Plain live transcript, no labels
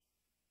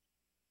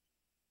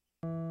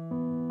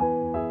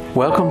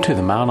Welcome to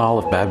the Mount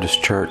Olive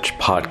Baptist Church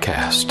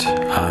podcast.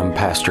 I'm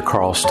Pastor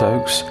Carl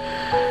Stokes.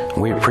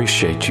 We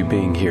appreciate you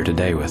being here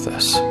today with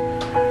us.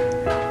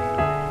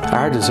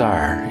 Our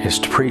desire is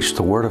to preach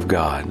the Word of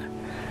God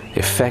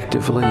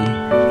effectively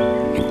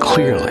and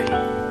clearly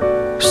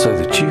so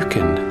that you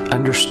can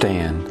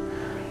understand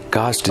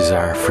God's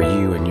desire for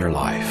you in your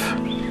life.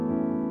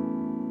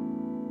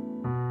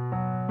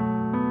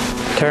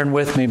 Turn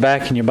with me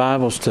back in your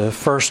Bibles to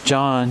 1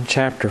 John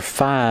chapter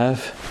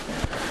 5.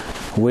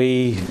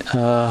 We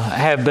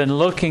have been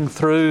looking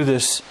through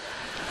this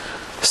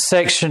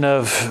section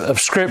of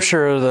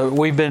Scripture that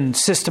we've been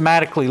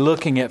systematically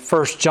looking at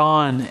 1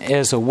 John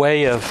as a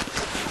way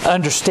of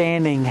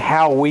understanding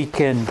how we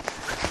can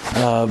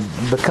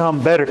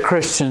become better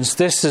Christians.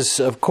 This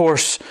is, of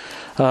course,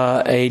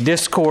 a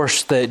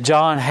discourse that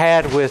John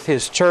had with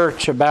his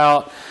church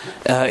about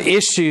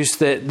issues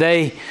that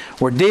they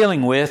were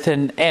dealing with,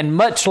 and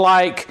much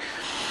like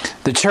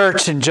the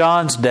church in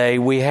John's day,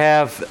 we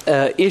have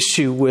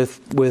issue with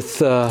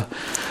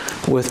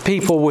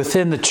people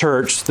within the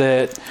church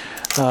that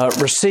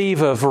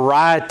receive a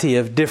variety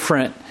of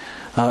different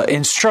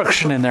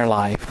instruction in their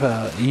life.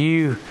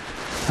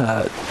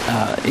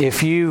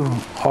 If you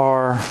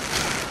are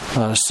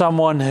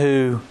someone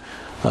who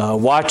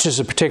watches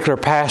a particular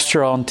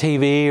pastor on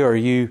TV, or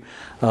you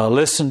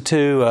listen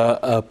to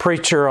a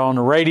preacher on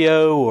the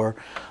radio, or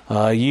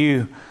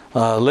you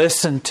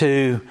listen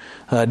to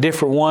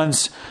different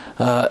ones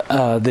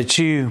that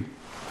you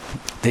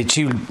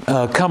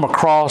come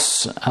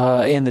across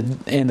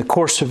in the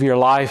course of your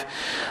life,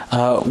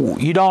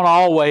 you don't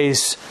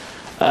always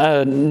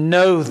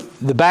know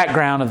the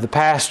background of the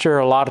pastor.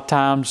 A lot of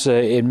times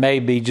it may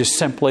be just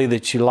simply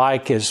that you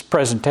like his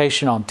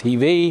presentation on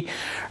TV,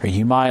 or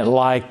you might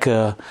like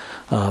the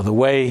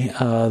way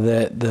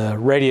that the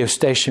radio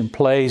station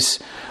plays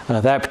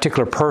that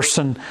particular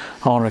person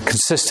on a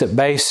consistent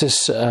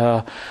basis,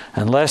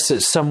 unless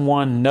it's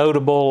someone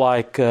notable,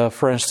 like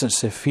for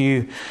instance, if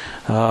you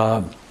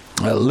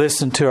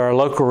listen to our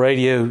local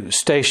radio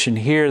station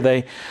here,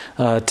 they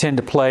tend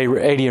to play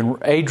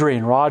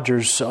Adrian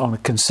Rogers on a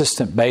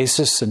consistent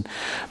basis, and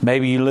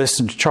maybe you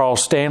listen to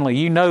Charles Stanley.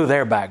 You know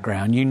their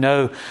background, you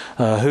know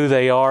who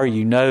they are,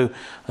 you know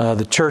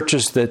the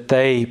churches that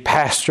they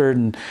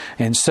pastored,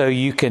 and so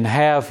you can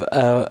have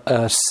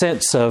a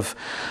sense of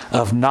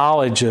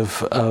knowledge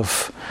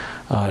of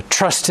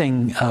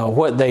trusting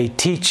what they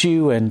teach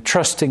you and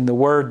trusting the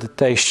Word that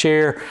they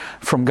share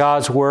from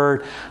God's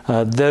Word.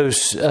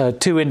 Those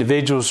two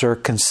individuals are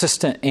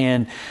consistent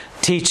in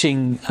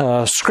teaching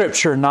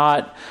Scripture,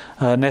 not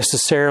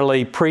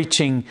necessarily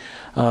preaching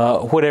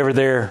whatever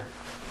their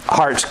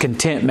heart's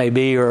content may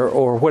be,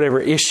 or whatever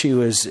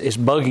issue is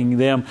bugging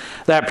them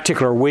that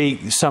particular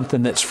week,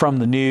 something that's from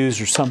the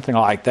news or something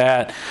like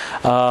that.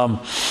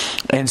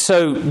 And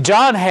so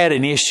John had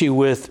an issue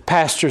with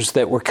pastors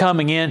that were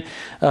coming in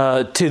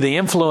to the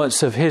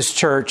influence of his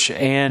church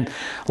and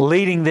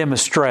leading them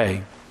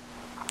astray.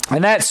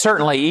 And that's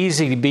certainly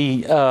easy to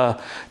be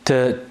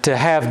to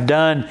have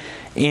done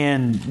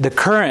in the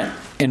current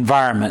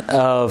environment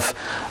of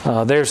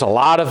there's a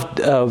lot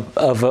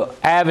of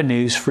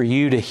avenues for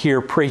you to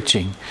hear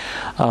preaching.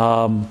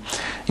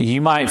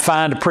 You might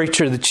find a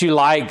preacher that you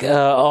like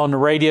on the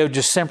radio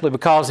just simply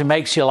because he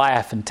makes you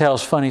laugh and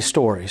tells funny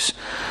stories.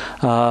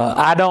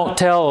 I don't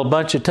tell a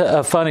bunch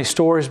of funny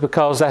stories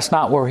because that's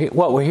not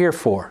what we're here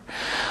for.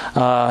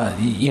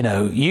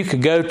 You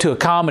could go to a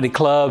comedy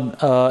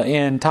club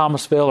in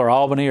Thomasville or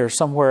Albany or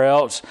somewhere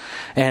else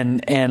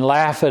and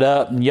laugh it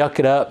up and yuck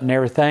it up and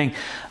everything,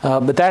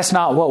 but that's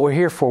not what we're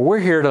here for. We're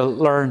here to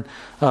learn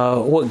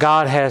what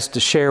God has to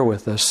share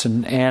with us.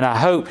 And I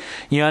hope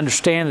you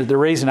understand that the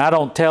reason I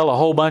don't tell a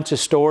whole bunch of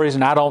stories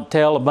and I don't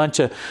tell a bunch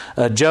of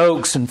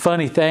jokes and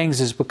funny things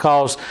is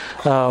because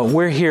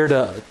we're here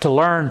to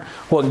learn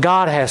what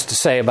God has to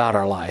say about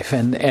our life.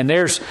 And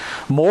there's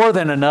more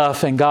than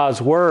enough in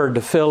God's Word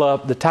to fill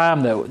up the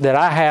time that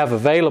I have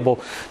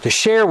available to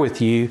share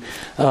with you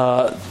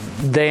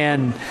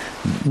than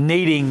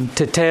needing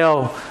to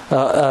tell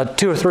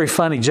 2 or 3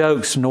 funny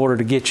jokes in order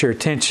to get your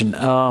attention.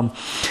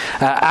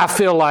 I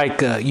feel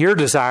like your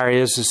desire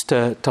is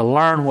to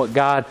learn what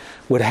God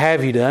would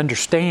have you to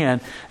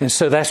understand, and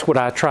so that's what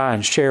I try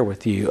and share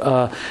with you.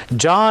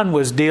 John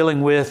was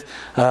dealing with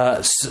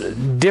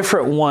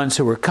different ones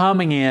who were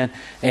coming in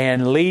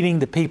and leading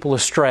the people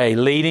astray,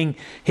 leading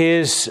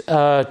his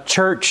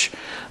church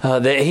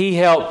that he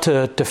helped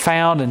to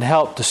found and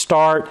helped to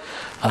start,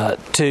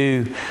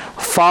 to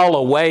fall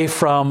away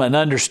from an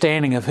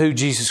understanding of who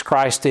Jesus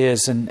Christ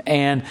is.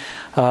 And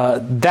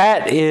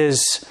that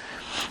is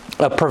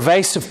a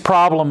pervasive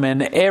problem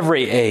in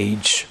every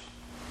age.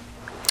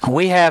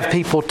 We have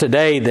people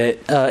today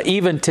that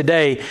even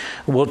today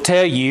will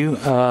tell you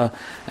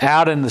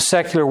out in the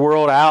secular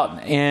world,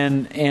 out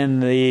in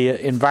the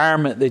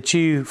environment that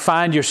you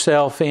find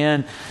yourself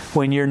in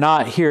when you're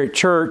not here at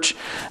church,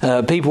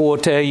 people will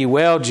tell you,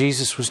 well,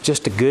 Jesus was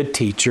just a good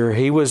teacher.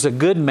 He was a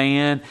good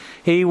man.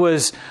 He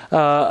was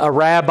a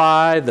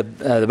rabbi.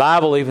 The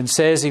Bible even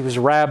says he was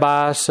a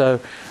rabbi. So,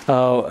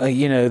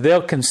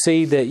 they'll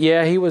concede that,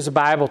 yeah, he was a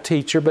Bible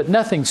teacher, but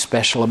nothing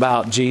special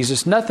about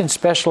Jesus. Nothing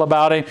special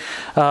about him.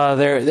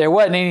 There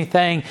wasn't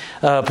anything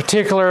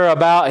particular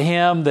about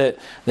him that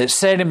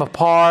set him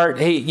apart.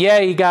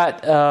 He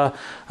got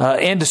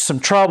into some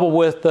trouble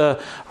with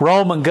the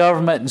Roman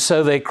government, and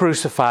so they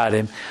crucified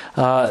him.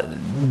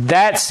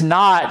 That's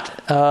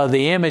not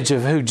the image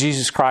of who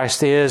Jesus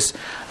Christ is,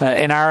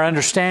 and our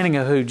understanding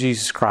of who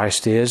Jesus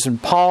Christ is.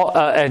 And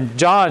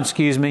John,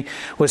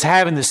 was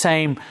having the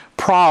same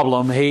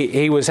problem.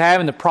 He was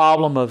having the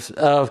problem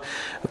of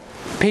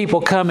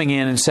people coming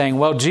in and saying,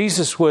 well,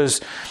 Jesus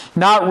was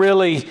not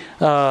really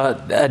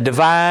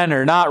divine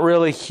or not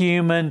really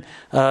human.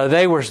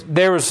 There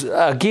was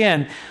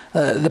again,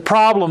 the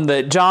problem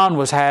that John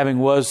was having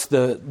was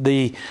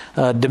the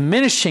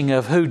diminishing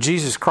of who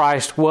Jesus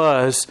Christ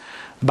was,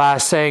 by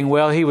saying,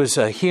 well, he was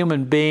a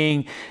human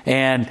being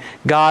and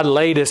God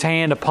laid his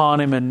hand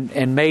upon him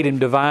and made him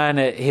divine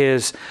at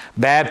his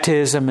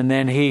baptism, and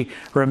then he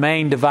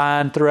remained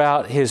divine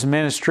throughout his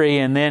ministry,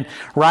 and then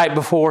right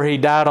before he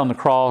died on the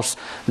cross,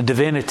 the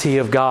divinity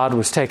of God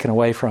was taken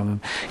away from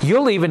him.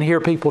 You'll even hear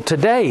people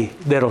today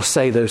that'll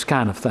say those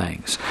kind of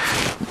things.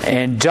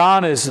 And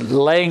John is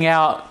laying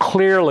out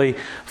clearly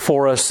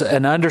for us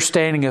an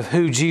understanding of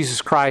who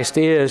Jesus Christ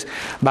is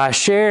by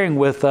sharing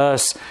with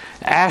us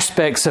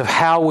aspects of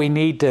how we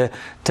need to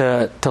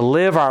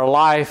live our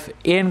life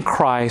in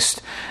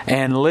Christ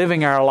and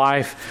living our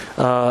life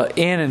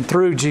in and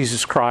through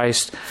Jesus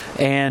Christ.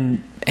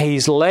 And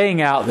he's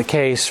laying out the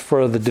case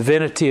for the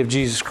divinity of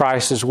Jesus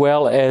Christ as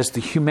well as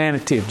the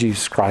humanity of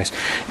Jesus Christ.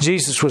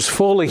 Jesus was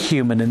fully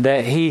human in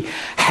that he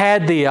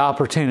had the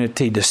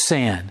opportunity to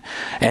sin.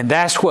 And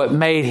that's what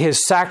made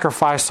his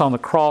sacrifice on the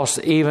cross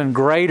even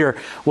greater,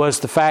 was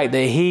the fact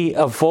that he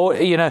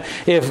avoided,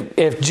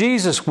 if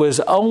Jesus was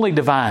only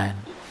divine,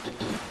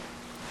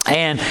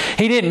 and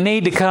he didn't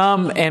need to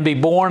come and be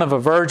born of a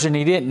virgin.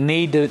 He didn't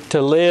need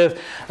to live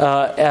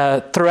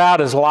throughout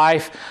his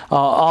life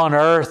on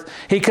earth.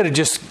 He could have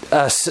just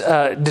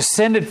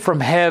descended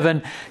from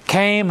heaven,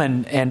 came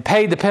and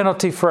paid the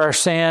penalty for our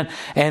sin,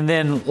 and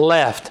then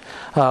left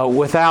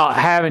without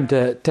having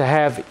to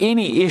have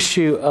any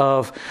issue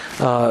of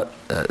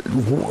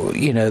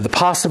the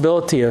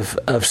possibility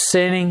of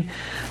sinning,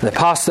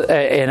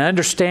 and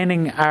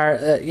understanding our.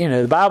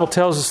 The Bible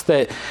tells us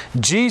that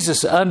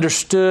Jesus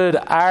understood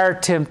our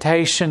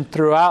temptation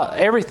throughout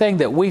everything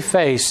that we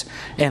face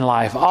in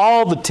life,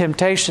 all the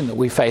temptation that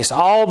we face,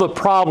 all the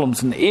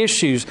problems and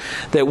issues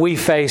that we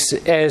face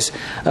as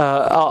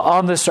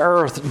on this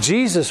earth.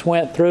 Jesus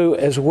went through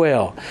as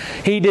well.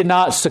 He did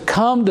not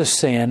succumb to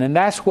sin, and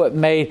that's what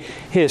made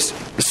his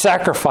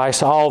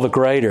sacrifice all the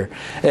greater.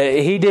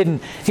 He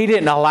didn't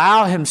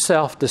allow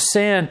himself to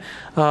sin,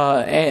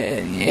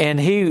 and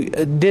he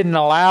didn't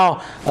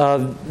allow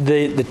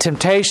the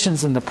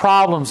temptations and the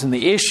problems and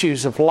the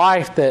issues of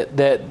life that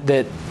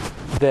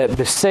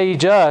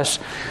besiege us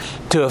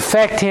to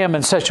affect him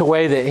in such a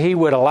way that he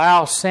would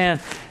allow sin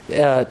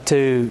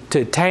to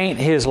taint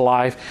his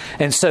life.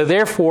 And so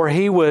therefore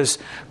he was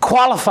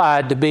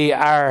qualified to be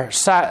our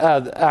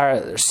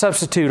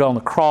substitute on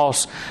the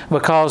cross,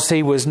 because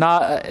he was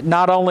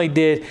not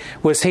only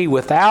was he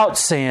without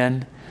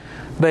sin,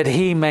 but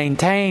he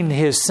maintained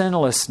his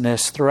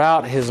sinlessness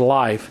throughout his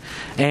life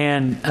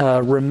and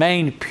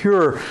remained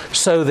pure,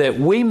 so that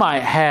we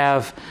might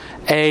have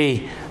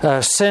a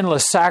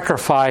sinless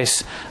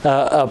sacrifice,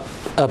 a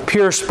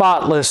pure,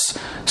 spotless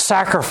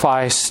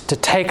sacrifice to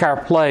take our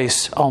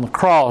place on the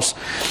cross.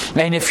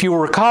 And if you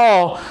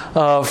recall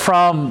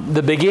from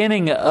the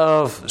beginning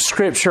of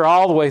Scripture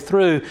all the way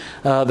through,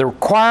 the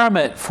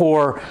requirement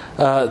for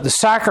the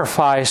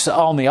sacrifice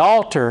on the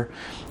altar,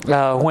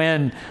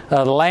 when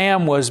the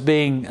lamb was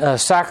being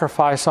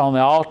sacrificed on the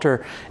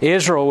altar,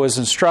 Israel was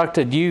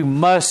instructed, you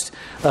must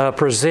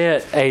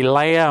present a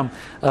lamb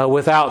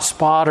without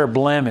spot or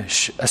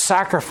blemish. A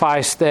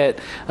sacrifice that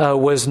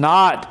was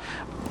not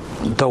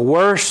the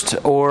worst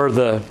or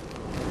the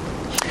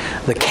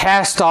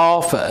cast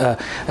off.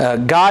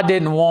 God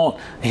didn't want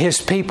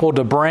His people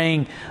to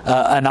bring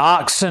an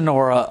oxen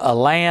or a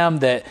lamb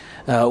that,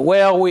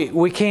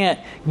 we can't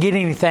get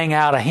anything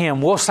out of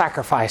him, we'll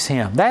sacrifice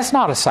him. That's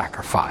not a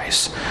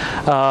sacrifice.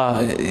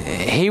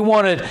 He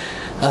wanted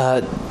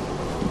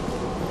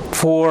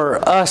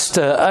for us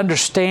to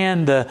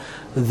understand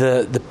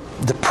the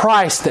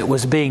price that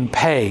was being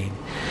paid.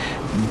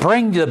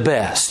 bring the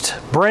best.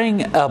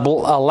 Bring a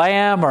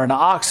lamb or an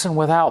oxen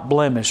without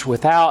blemish,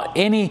 without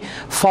any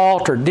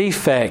fault or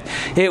defect.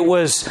 It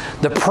was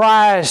the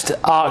prized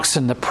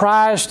oxen, the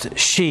prized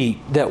sheep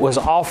that was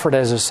offered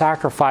as a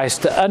sacrifice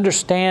to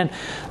understand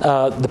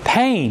the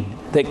pain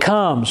that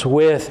comes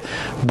with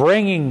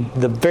bringing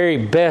the very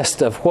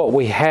best of what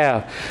we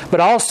have, but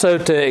also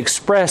to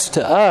express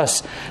to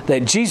us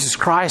that Jesus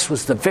Christ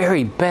was the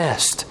very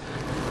best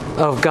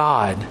of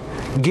God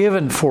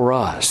given for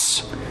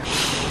us.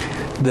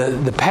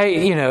 The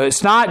pay,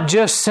 it's not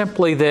just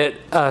simply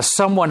that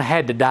someone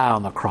had to die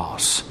on the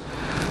cross.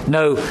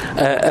 No,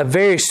 a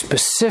very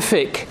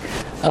specific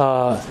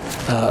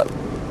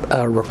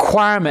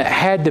requirement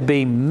had to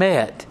be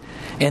met,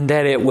 in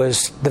that it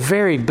was the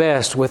very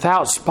best,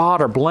 without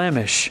spot or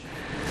blemish,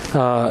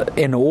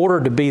 in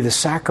order to be the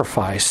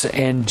sacrifice.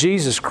 And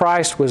Jesus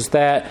Christ was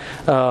that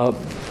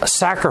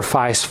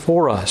sacrifice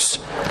for us.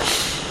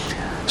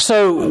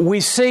 So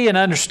we see and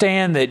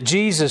understand that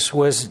Jesus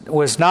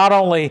was not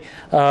only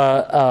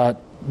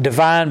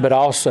divine but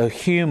also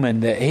human,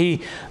 that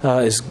He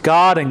is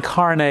God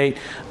incarnate,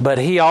 but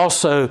He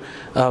also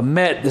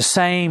met the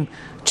same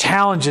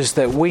challenges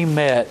that we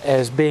met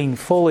as being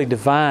fully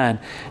divine.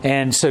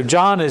 And so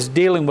John is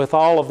dealing with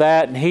all of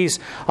that, and he's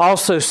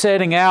also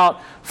setting out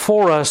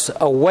for us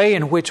a way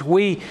in which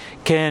we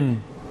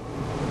can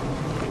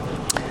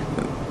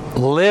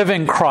live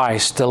in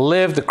Christ, to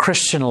live the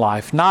Christian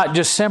life, not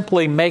just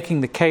simply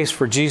making the case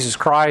for Jesus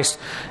Christ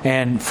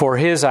and for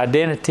His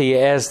identity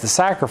as the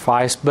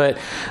sacrifice, but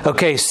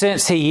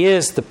since He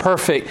is the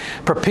perfect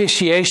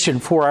propitiation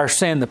for our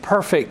sin, the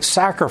perfect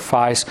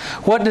sacrifice,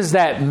 what does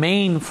that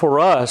mean for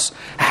us?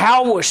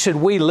 How should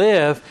we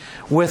live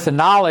with the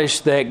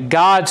knowledge that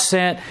God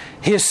sent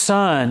His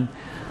Son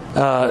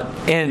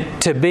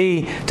and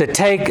to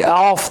take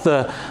off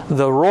the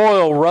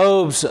royal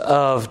robes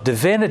of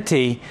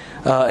divinity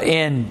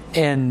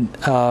in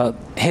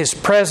His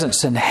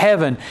presence in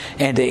heaven,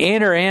 and to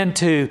enter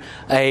into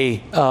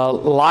a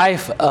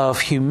life of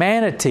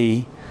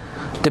humanity,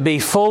 to be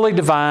fully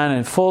divine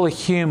and fully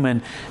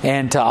human,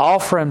 and to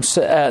offer Him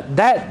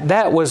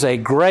that was a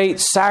great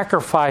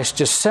sacrifice,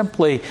 just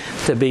simply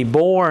to be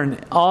born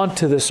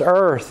onto this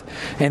earth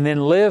and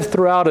then live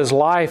throughout His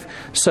life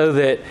so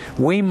that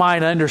we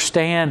might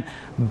understand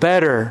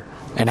better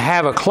and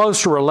have a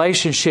closer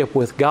relationship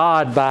with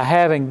God by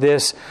having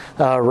this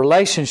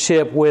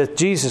relationship with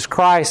Jesus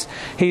Christ.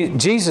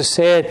 Jesus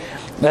said,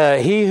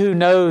 "He who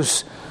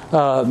knows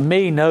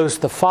me knows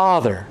the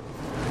Father."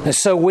 And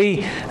so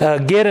we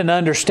get an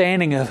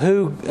understanding of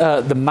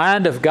the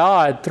mind of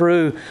God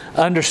through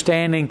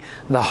understanding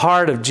the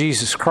heart of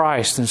Jesus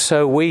Christ. And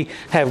so we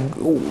have,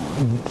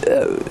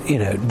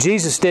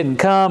 Jesus didn't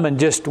come and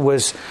just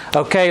was,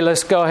 okay,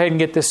 let's go ahead and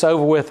get this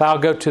over with. I'll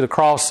go to the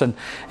cross,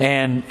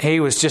 and He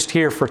was just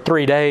here for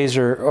 3 days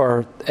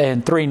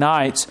and 3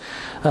 nights.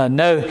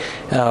 No,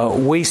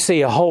 we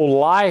see a whole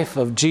life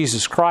of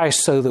Jesus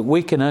Christ so that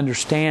we can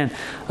understand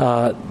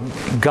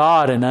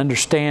God and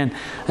understand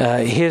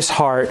His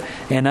heart,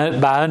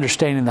 and by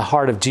understanding the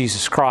heart of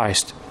Jesus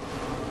Christ.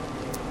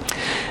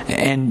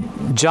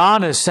 And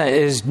John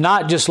is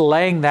not just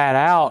laying that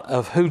out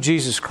of who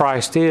Jesus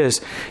Christ is.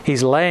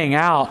 He's laying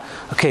out,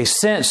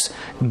 since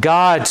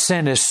God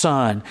sent His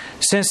Son,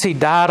 since He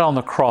died on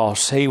the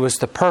cross, He was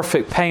the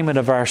perfect payment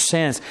of our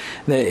sins,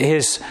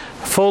 His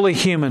fully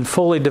human,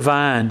 fully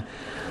divine.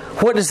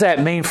 What does that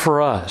mean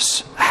for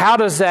us? How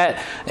does that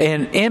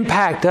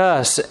impact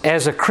us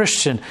as a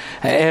Christian,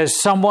 as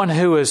someone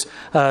who is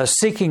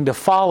seeking to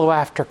follow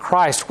after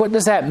Christ? What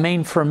does that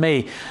mean for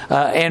me?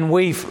 And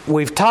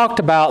we've talked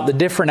about the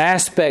different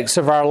aspects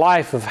of our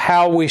life, of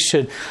how we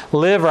should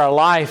live our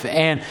life,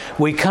 and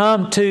we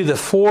come to the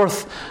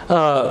fourth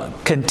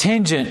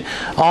contingent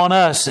on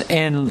us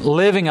in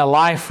living a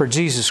life for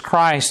Jesus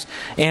Christ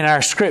in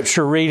our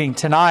scripture reading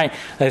tonight.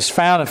 It's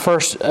found in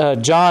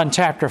 1 John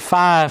chapter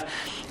 5.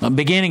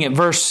 Beginning at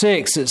verse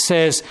 6, it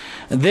says,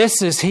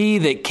 "This is He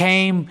that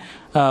came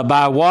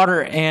by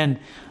water and..."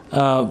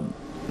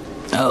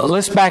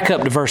 Let's back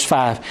up to verse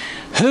 5.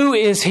 "Who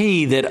is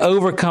he that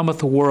overcometh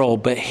the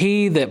world, but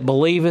he that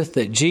believeth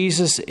that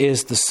Jesus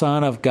is the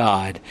Son of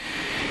God?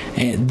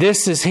 And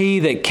this is He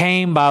that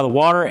came by the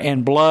water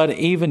and blood,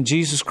 even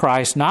Jesus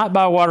Christ, not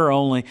by water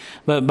only,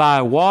 but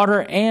by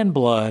water and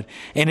blood.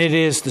 And it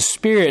is the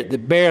Spirit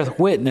that beareth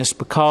witness,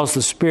 because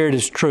the Spirit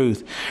is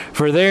truth.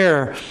 For there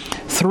are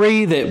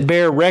 3 that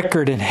bear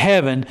record in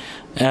heaven,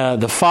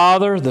 the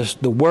Father,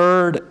 the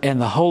Word, and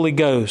the Holy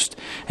Ghost.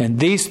 And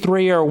these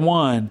 3 are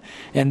one.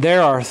 And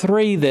there are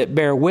 3 that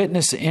bear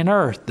witness in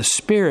earth, the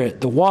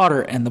Spirit, the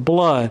water, and the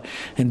blood.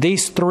 And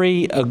these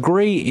 3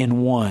 agree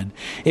in one.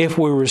 If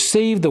we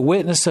receive the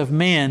witness of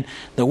men,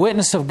 the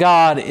witness of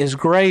God is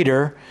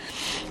greater.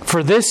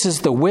 For this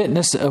is the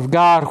witness of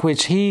God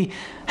which He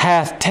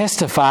hath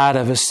testified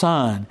of His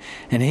Son.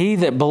 And he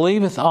that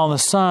believeth on the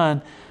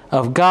Son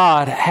of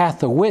God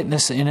hath a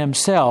witness in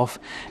himself,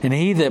 and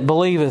he that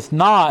believeth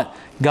not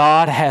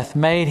God hath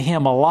made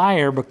him a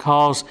liar,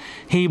 because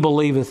he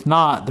believeth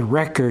not the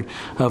record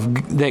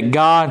that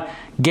God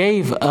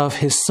gave of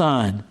his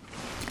Son.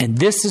 And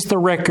this is the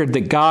record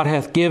that God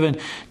hath given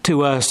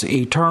to us,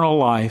 eternal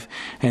life,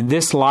 and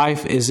this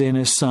life is in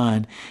his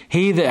Son.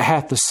 He that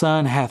hath the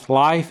Son hath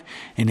life,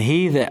 and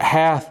he that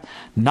hath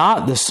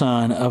not the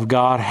Son of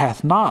God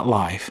hath not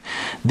life.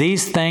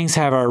 These things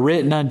have I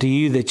written unto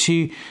you, that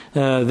you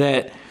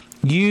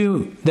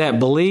that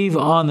believe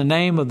on the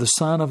name of the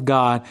Son of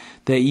God,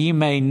 that ye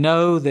may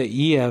know that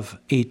ye have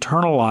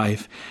eternal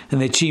life, and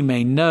that ye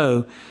may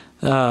know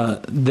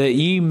that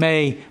ye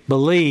may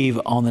believe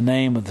on the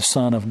name of the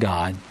Son of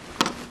God.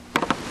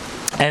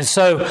 And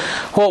so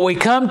what we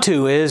come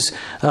to is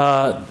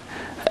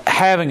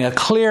having a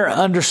clear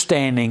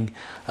understanding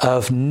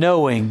of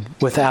knowing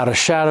without a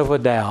shadow of a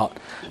doubt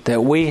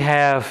that we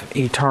have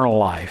eternal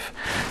life.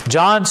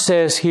 John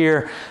says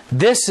here,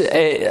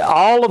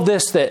 all of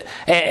this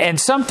and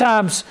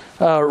sometimes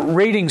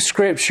reading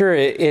Scripture,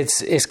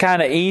 it's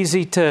kind of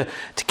easy to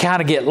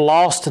kind of get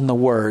lost in the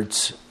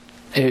words.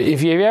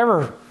 Have you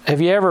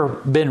ever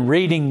been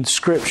reading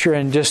Scripture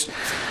and just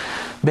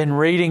been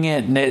reading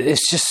it, and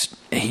it's just,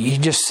 you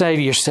just say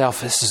to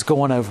yourself, this is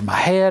going over my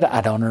head.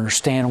 I don't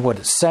understand what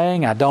it's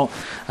saying. I don't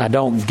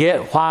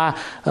get why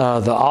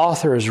the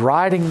author is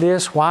writing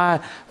this. Why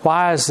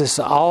is this,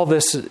 all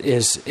this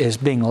is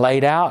being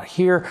laid out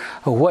here?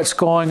 What's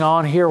going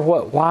on here?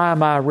 Why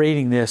am I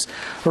reading this?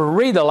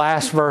 Read the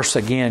last verse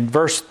again,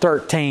 verse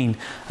 13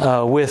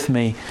 with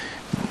me.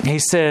 He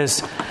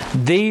says,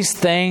 these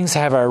things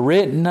have I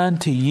written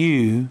unto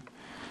you,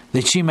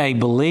 that ye may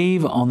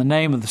believe on the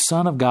name of the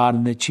Son of God,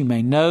 and that ye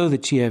may know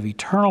that ye have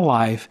eternal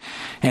life,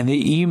 and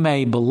that ye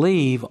may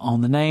believe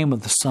on the name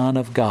of the Son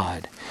of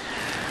God.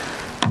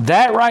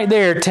 That right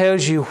there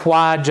tells you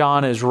why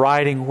John is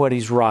writing what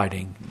he's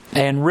writing.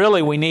 And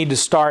really, we need to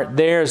start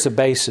there as a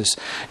basis.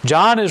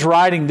 John is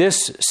writing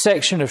this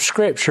section of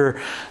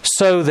Scripture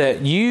so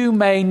that you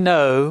may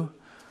know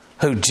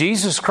who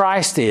Jesus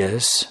Christ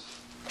is,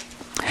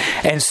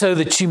 and so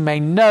that you may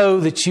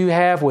know that you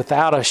have,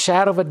 without a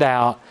shadow of a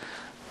doubt,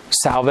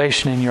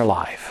 salvation in your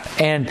life.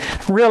 And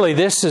really,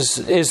 this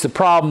is the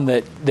problem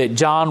that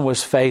John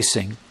was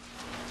facing.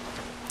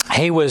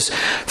 He was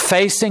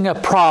facing a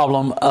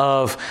problem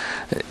of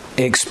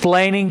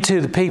explaining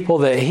to the people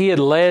that he had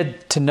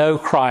led to know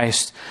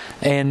Christ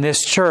in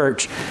this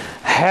church,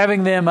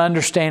 having them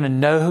understand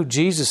and know who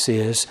Jesus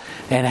is,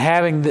 and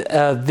having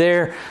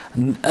their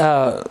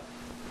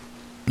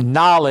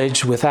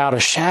knowledge without a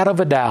shadow of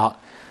a doubt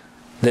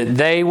that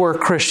they were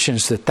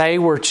Christians, that they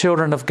were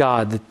children of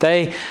God, that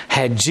they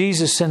had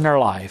Jesus in their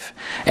life.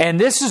 And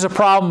this is a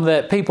problem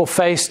that people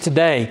face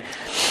today.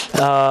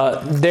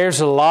 There's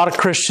a lot of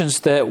Christians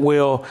that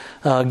will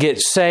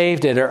get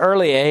saved at an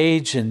early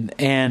age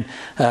and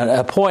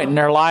a point in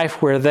their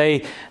life where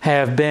they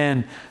have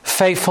been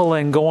faithful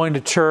in going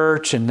to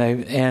church, and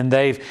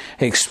they've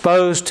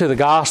exposed to the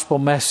gospel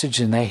message,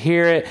 and they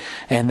hear it,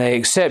 and they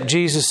accept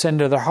Jesus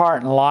into their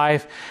heart and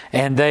life,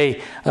 and they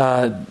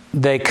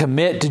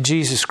commit to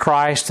Jesus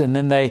Christ, and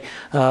then they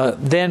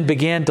then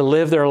begin to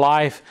live their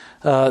life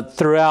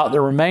throughout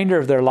the remainder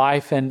of their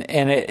life, and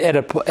at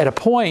a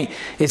point,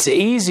 it's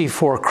easy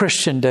for a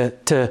Christian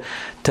to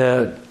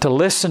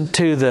listen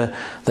to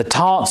the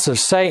taunts of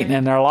Satan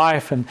in their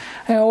life, and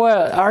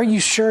well, are you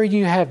sure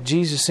you have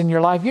Jesus in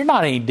your life? You're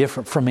not any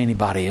different from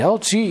anybody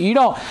else. You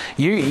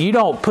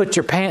don't put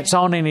your pants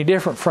on any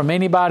different from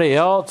anybody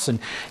else, and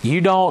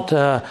you don't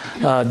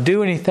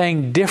do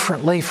anything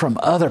differently from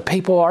other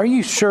people. Are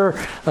you sure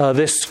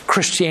this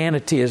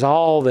Christianity is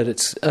all that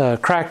it's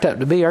cracked up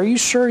to be? Are you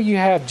sure you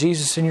have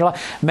Jesus in your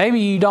life? Maybe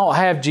you don't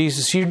have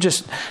Jesus. You're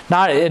just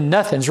not.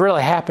 Nothing's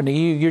really happened to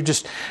you. You're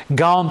just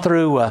gone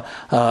through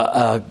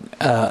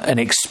an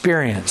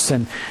experience.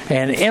 And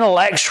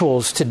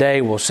intellectuals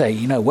today will say,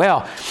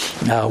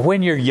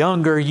 when you're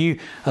younger, you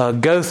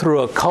go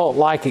through a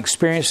cult-like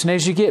experience, and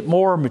as you get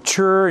more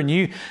mature and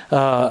you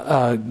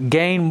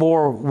gain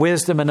more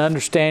wisdom and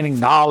understanding,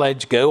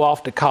 knowledge, go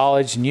off to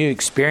college, and you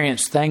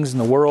experience things in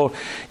the world,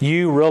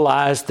 you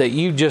realize that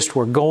you just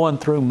were going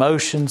through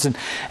motions,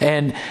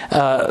 and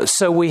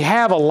so we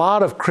have a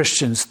lot of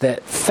Christians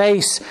that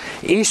face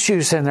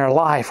issues in their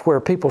life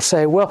where people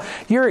say, well,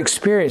 your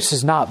experience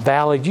is not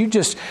valid. You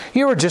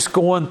were just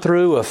going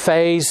through a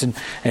phase,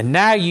 and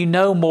now you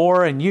know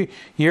more, and you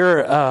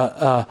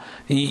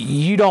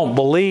don't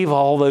believe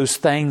all those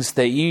things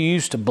that you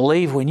used to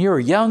believe when you were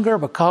younger,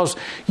 because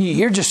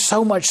you're just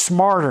so much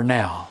smarter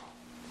now.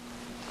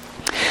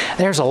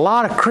 There's a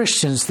lot of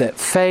Christians that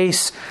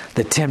face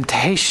the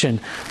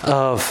temptation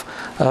of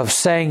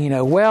saying,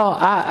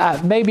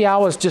 maybe I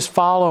was just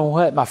following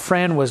what my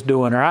friend was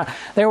doing, or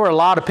there were a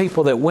lot of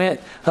people that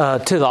went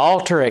to the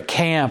altar at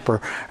camp,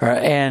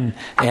 and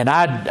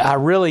I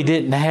really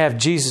didn't have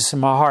Jesus in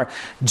my heart.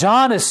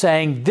 John is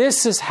saying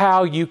this is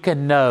how you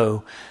can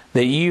know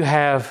that you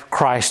have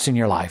Christ in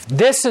your life.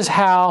 This is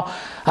how,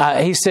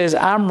 he says,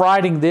 I'm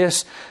writing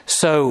this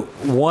so,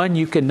 one,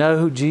 you can know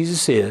who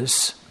Jesus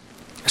is,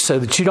 so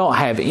that you don't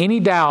have any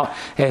doubt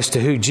as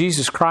to who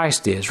Jesus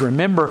Christ is.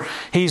 Remember,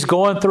 he's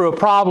going through a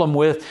problem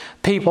with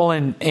people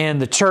in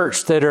the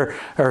church that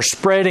are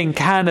spreading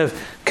kind of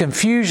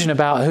confusion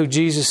about who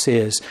Jesus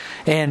is.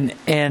 And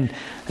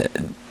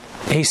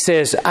he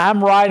says,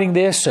 I'm writing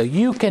this so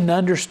you can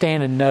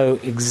understand and know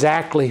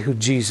exactly who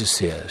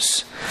Jesus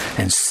is.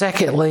 And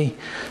secondly,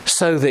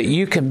 so that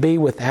you can be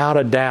without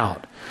a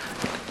doubt.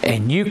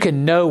 And you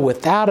can know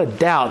without a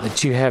doubt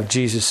that you have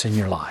Jesus in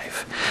your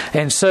life.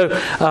 And so,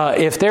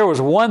 if there was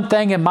one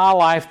thing in my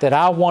life that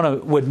I would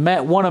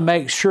want to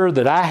make sure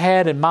that I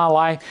had in my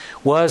life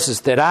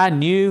is that I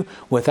knew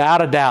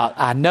without a doubt.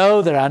 I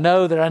know that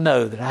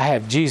I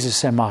have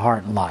Jesus in my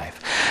heart and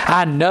life.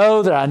 I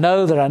know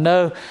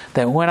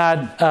that when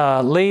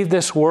I leave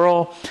this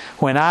world,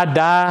 when I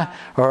die,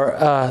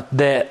 or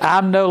that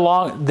I'm no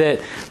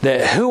longer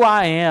that who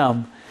I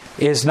am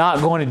is not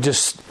going to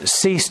just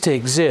cease to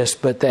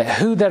exist, but that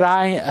who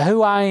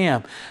I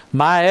am,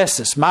 my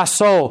essence, my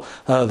soul,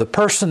 the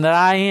person that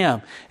I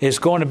am, is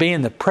going to be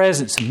in the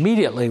presence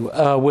immediately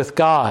with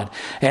God.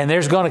 And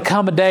there's going to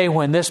come a day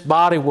when this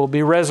body will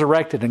be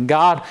resurrected, and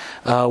God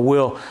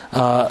will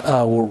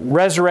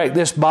resurrect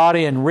this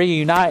body and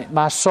reunite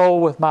my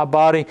soul with my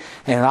body,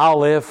 and I'll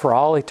live for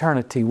all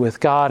eternity with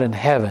God in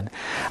heaven.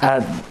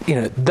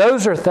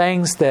 Those are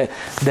things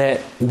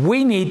that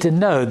we need to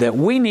know, that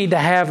we need to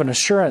have an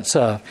assurance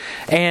of.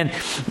 And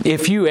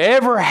if you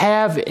ever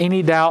have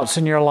any doubts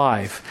in your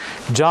life,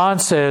 John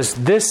says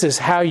this is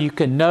how you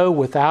can know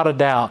without a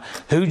doubt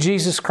who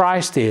Jesus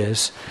Christ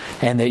is,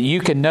 and that you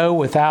can know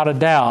without a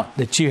doubt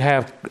that you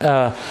have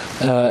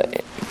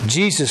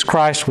Jesus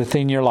Christ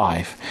within your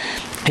life.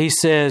 He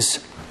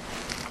says,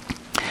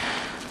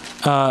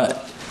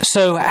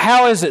 so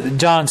how is it that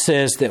John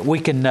says that we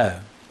can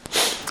know?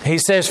 He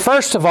says,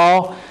 first of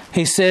all,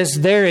 he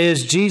says, there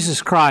is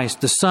Jesus Christ,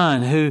 the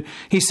Son, who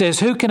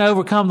can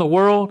overcome the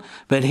world,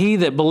 but he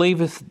that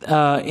believeth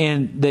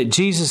that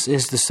Jesus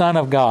is the Son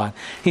of God.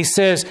 He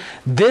says,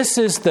 this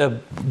is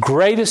the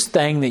greatest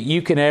thing that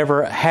you can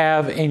ever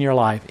have in your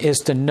life, is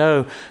to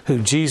know who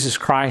Jesus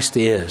Christ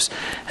is.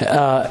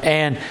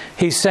 And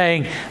he's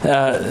saying,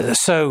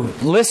 so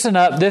listen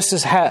up, this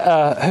is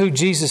who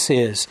Jesus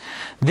is.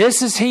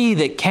 This is he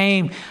that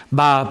came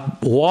by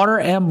water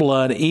and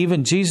blood,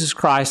 even Jesus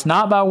Christ,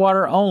 not by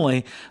water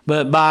only,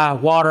 but by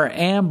water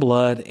and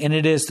blood, and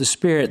it is the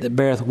Spirit that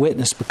beareth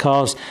witness,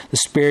 because the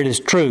Spirit is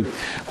truth.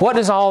 What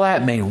does all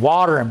that mean?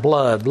 Water and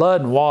blood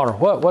and water.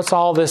 What's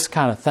all this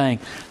kind of thing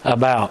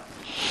about?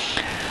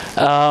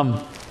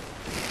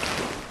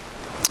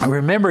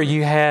 Remember,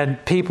 you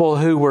had people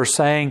who were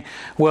saying,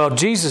 well,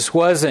 Jesus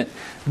wasn't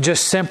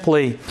just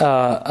simply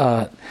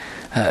that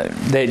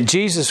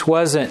Jesus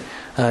wasn't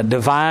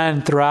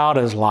divine throughout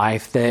his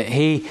life, that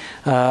he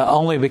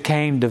only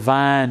became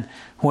divine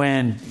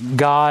when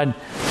God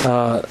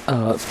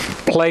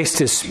placed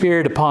his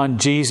Spirit upon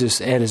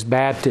Jesus at his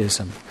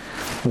baptism,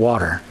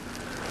 water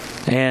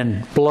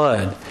and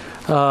blood.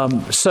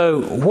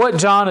 So what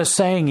John is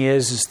saying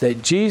is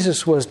that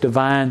Jesus was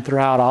divine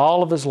throughout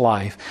all of his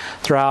life,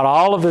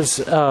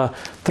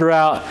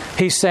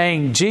 he's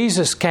saying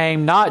Jesus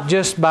came not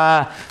just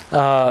by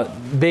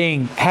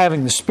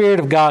having the Spirit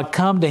of God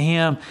come to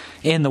him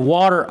in the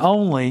water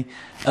only.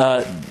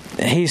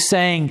 He's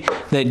saying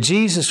that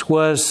Jesus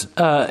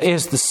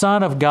is the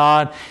Son of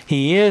God.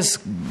 He is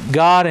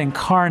God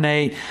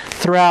incarnate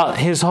throughout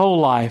his whole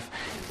life,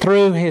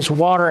 through his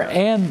water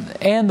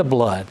and the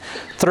blood,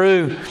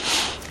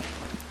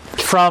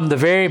 from the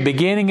very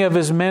beginning of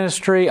his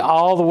ministry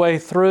all the way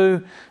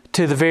through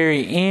to the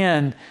very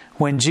end.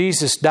 When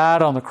Jesus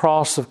died on the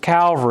cross of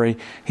Calvary,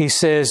 he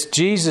says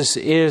Jesus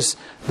is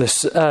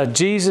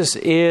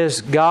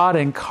God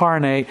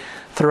incarnate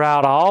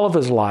throughout all of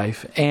his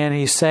life. And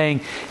he's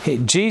saying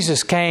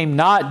Jesus came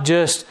not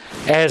just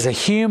as a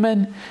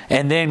human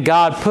and then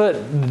God put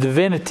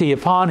divinity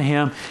upon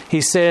him.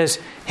 He says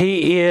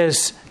he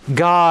is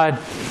God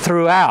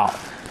throughout.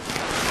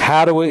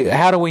 How do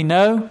we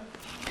know?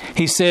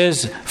 He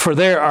says, for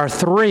there are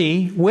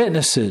three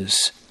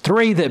witnesses,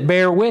 three that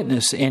bear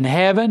witness in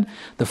heaven,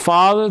 the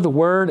Father, the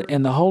Word,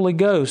 and the Holy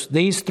Ghost.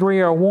 These three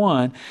are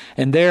one.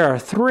 And there are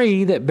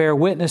three that bear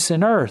witness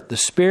in earth, the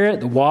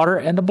Spirit, the water,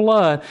 and the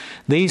blood.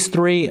 These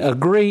three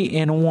agree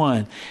in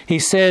one. He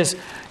says,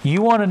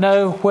 you want to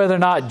know whether or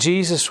not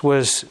Jesus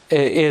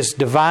is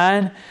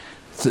divine,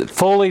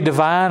 fully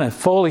divine and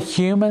fully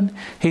human?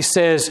 He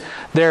says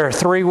there are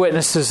three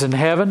witnesses in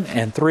heaven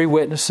and three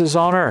witnesses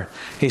on earth.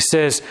 He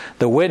says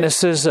the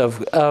witnesses of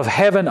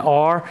heaven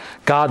are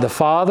God the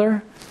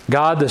Father,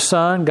 God the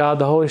Son, God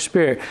the Holy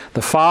Spirit.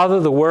 The Father,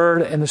 the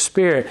Word, and the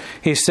Spirit.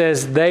 He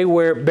says they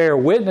bear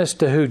witness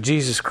to who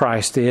Jesus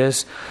Christ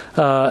is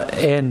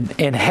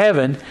in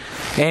heaven.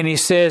 And he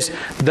says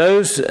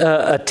those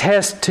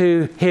attest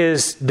to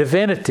his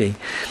divinity.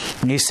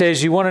 And he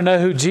says you want to know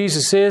who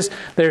Jesus is?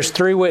 There's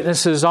three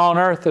witnesses on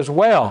earth as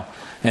well.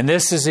 And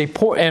this is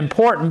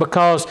important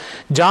because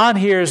John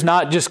here is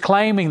not just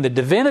claiming the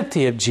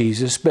divinity of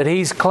Jesus, but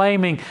he's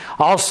claiming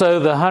also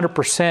the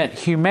 100%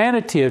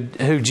 humanity of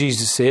who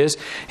Jesus is.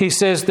 He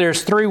says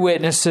there's three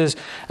witnesses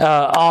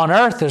on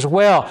earth as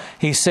well.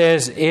 He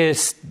says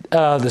it's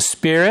the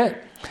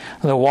Spirit,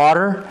 the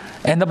water,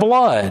 and the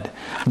blood.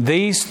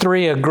 These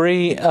three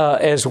agree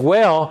as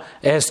well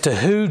as to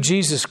who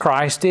Jesus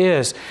Christ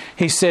is.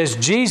 He says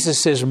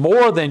Jesus is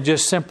more than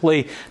just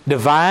simply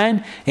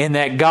divine in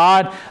that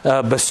God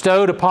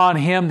bestowed upon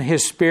Him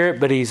His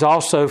Spirit, but He's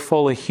also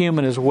fully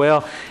human as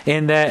well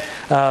in that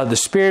the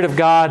Spirit of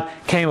God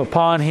came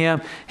upon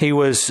Him. He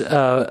was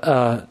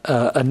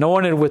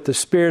anointed with the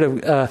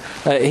Spirit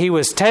of... He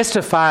was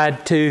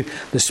testified to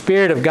the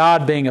Spirit of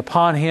God being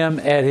upon Him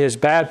at His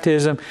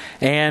baptism,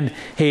 and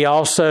He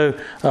also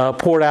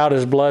poured out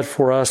His blood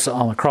for us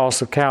on the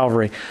cross of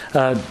Calvary.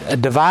 A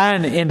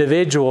divine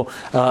individual,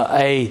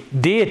 a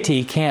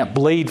deity, can't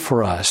bleed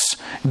for us.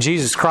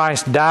 Jesus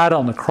Christ died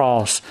on the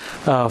cross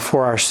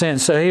for our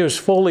sins. So He was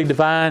fully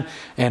divine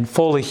and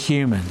fully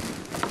human.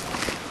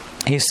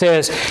 He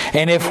says,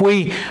 and if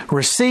we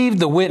receive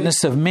the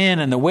witness of men,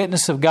 and the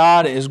witness of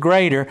God is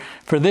greater,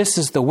 for this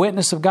is the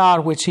witness of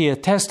God which He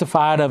hath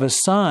testified of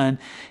His Son.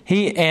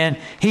 He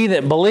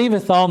that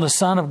believeth on the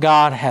Son of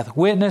God hath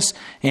witness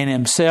in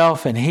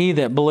himself, and he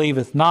that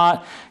believeth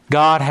not,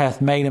 God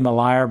hath made him a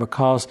liar,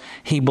 because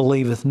he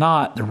believeth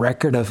not the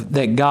record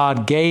that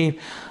God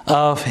gave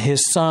of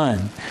His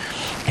Son.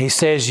 He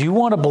says, you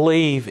want to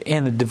believe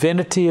in the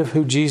divinity of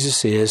who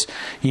Jesus is,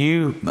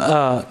 you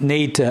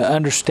need to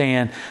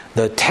understand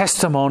the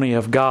testimony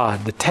of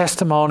God, the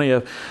testimony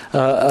of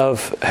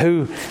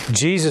who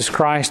Jesus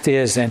Christ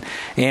is.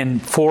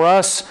 And for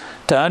us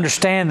to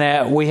understand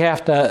that, we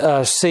have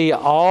to see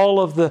all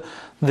of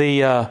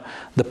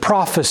the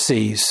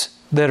prophecies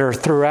that are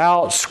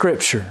throughout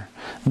Scripture.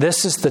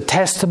 This is the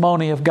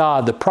testimony of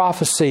God, the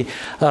prophecy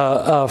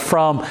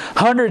from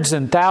hundreds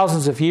and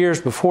thousands of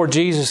years before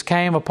Jesus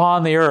came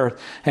upon the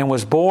earth and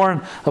was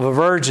born of a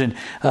virgin.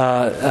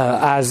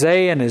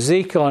 Isaiah and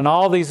Ezekiel and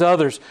all these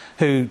others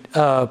who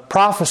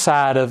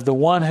prophesied of the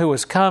one who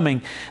was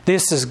coming.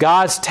 This is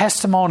God's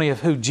testimony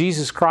of who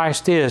Jesus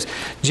Christ is.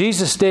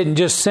 Jesus didn't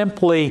just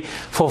simply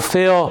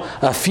fulfill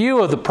a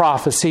few of the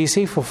prophecies.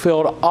 He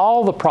fulfilled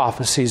all the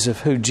prophecies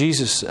of who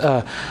Jesus,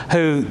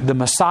 who the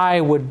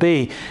Messiah would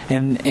be.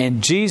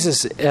 And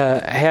Jesus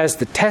has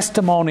the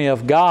testimony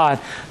of God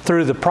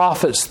through the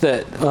prophets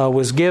that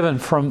was given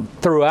from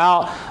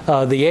throughout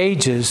the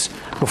ages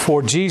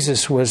before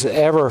Jesus was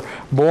ever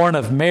born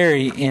of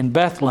Mary in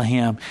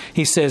Bethlehem.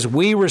 He says,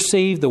 we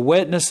receive the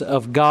witness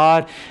of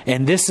God,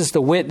 and this is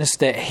the witness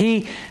that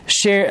He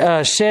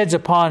sheds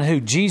upon who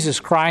Jesus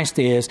Christ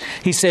is.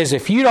 He says,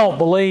 if you don't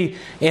believe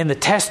in the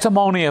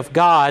testimony of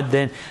God,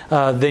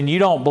 then you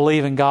don't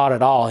believe in God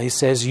at all. He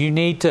says, you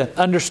need to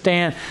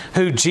understand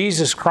who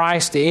Jesus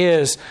Christ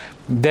is.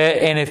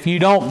 And if you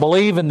don't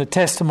believe in the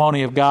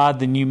testimony of God,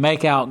 then you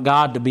make out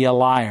God to be a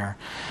liar.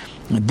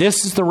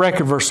 This is the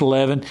record, verse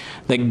 11,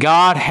 that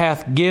God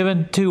hath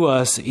given to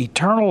us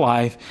eternal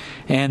life,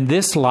 and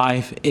this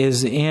life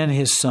is in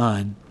His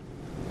Son.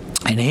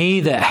 And he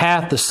that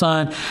hath the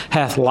Son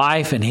hath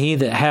life, and he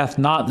that hath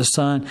not the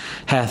Son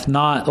hath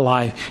not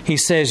life. He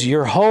says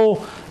your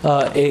whole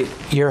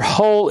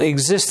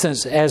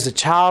existence as a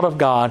child of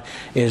God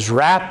is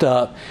wrapped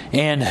up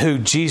in who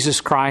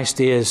Jesus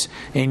Christ is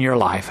in your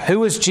life.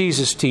 Who is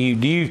Jesus to you?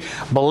 Do you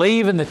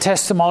believe in the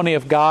testimony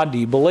of God? Do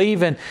you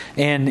believe in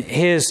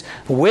His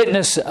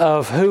witness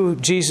of who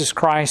Jesus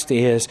Christ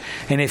is?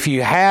 And if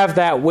you have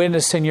that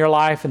witness in your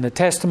life and the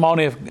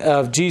testimony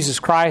of Jesus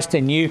Christ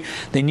in you,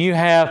 then you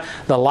have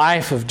the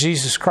life of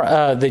Jesus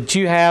Christ, that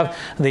you have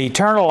the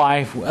eternal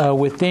life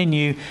within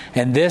you.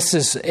 And this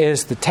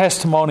is the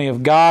testimony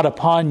of God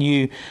upon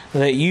you,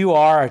 that you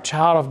are a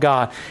child of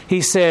God.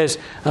 He says,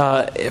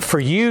 for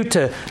you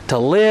to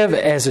live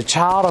as a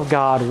child of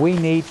God, we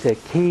need to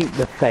keep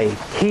the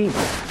faith. Keep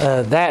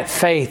that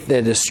faith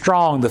that is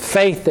strong, the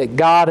faith that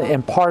God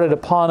imparted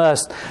upon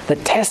us, the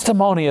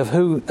testimony of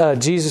who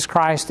Jesus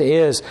Christ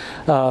is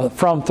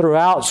from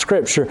throughout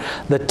Scripture,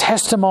 the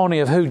testimony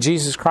of who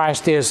Jesus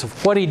Christ is,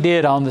 of what He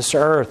did on this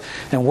earth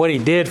and what He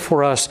did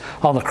for us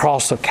on the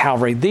cross of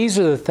Calvary. These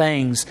are the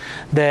things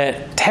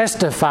that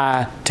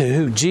testify to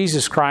who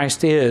Jesus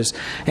Christ is.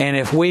 And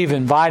if we've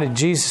invited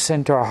Jesus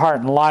into our heart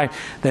and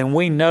life, then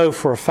we know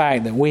for a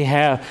fact that we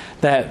have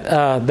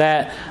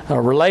that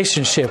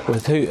relationship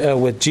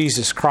with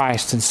Jesus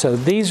Christ. And so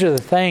these are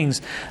the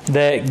things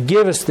that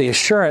give us the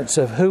assurance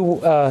of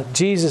who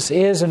Jesus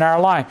is in our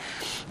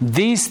life.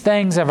 These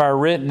things have I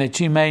written that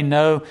you may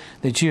know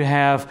that you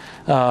have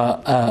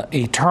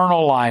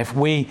eternal life.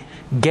 We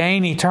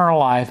gain eternal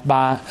life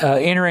by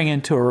entering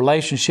into a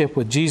relationship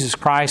with Jesus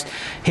Christ.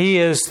 He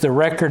is the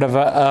record of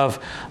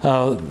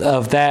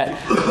that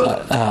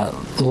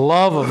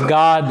love of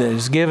God that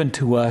is given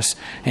to us.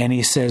 And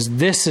He says,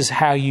 this is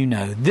how you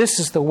know. This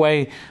is the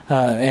way,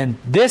 and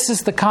this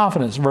is the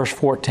confidence, verse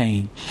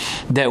 14,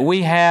 that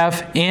we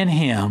have in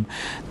Him,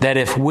 that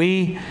if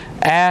we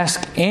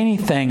ask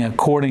anything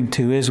according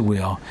to His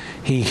will,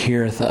 He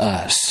heareth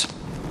us.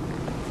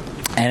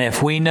 And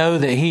if we know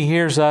that He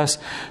hears us,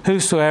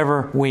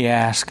 whosoever we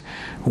ask,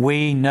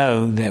 we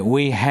know that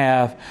we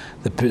have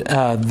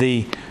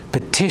the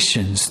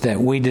petitions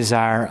that we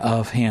desire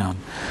of Him.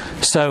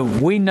 So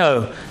we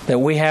know that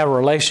we have a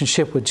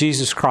relationship with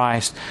Jesus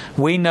Christ.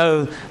 We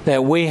know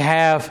that we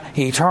have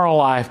eternal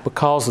life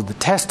because of the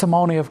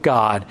testimony of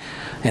God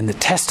and the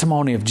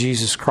testimony of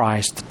Jesus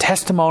Christ, the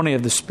testimony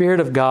of the Spirit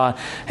of God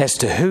as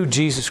to who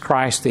Jesus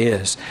Christ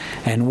is.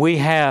 And we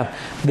have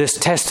this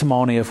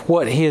testimony of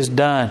what He has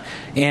done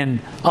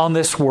on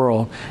this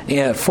world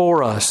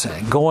for us,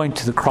 going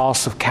to the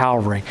cross of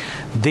Calvary.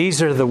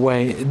 This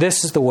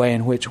is the way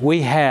in which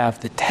we have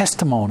the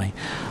testimony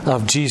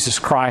of Jesus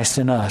Christ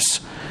in us.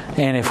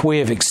 And if we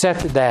have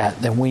accepted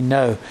that, then we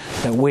know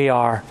that we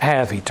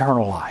have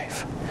eternal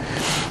life.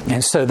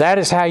 And so that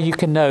is how you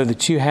can know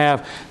that you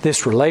have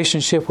this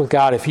relationship with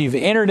God. If you've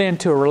entered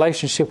into a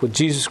relationship with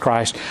Jesus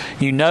Christ,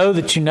 you know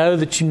that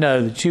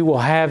you will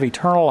have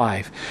eternal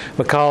life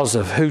because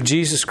of who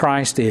Jesus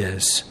Christ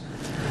is.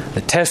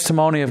 The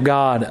testimony of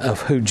God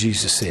of who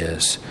Jesus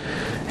is.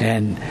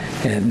 And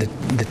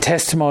the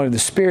testimony of the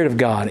Spirit of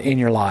God in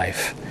your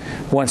life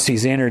once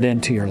He's entered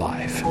into your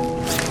life.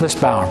 Let's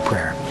bow in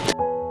prayer.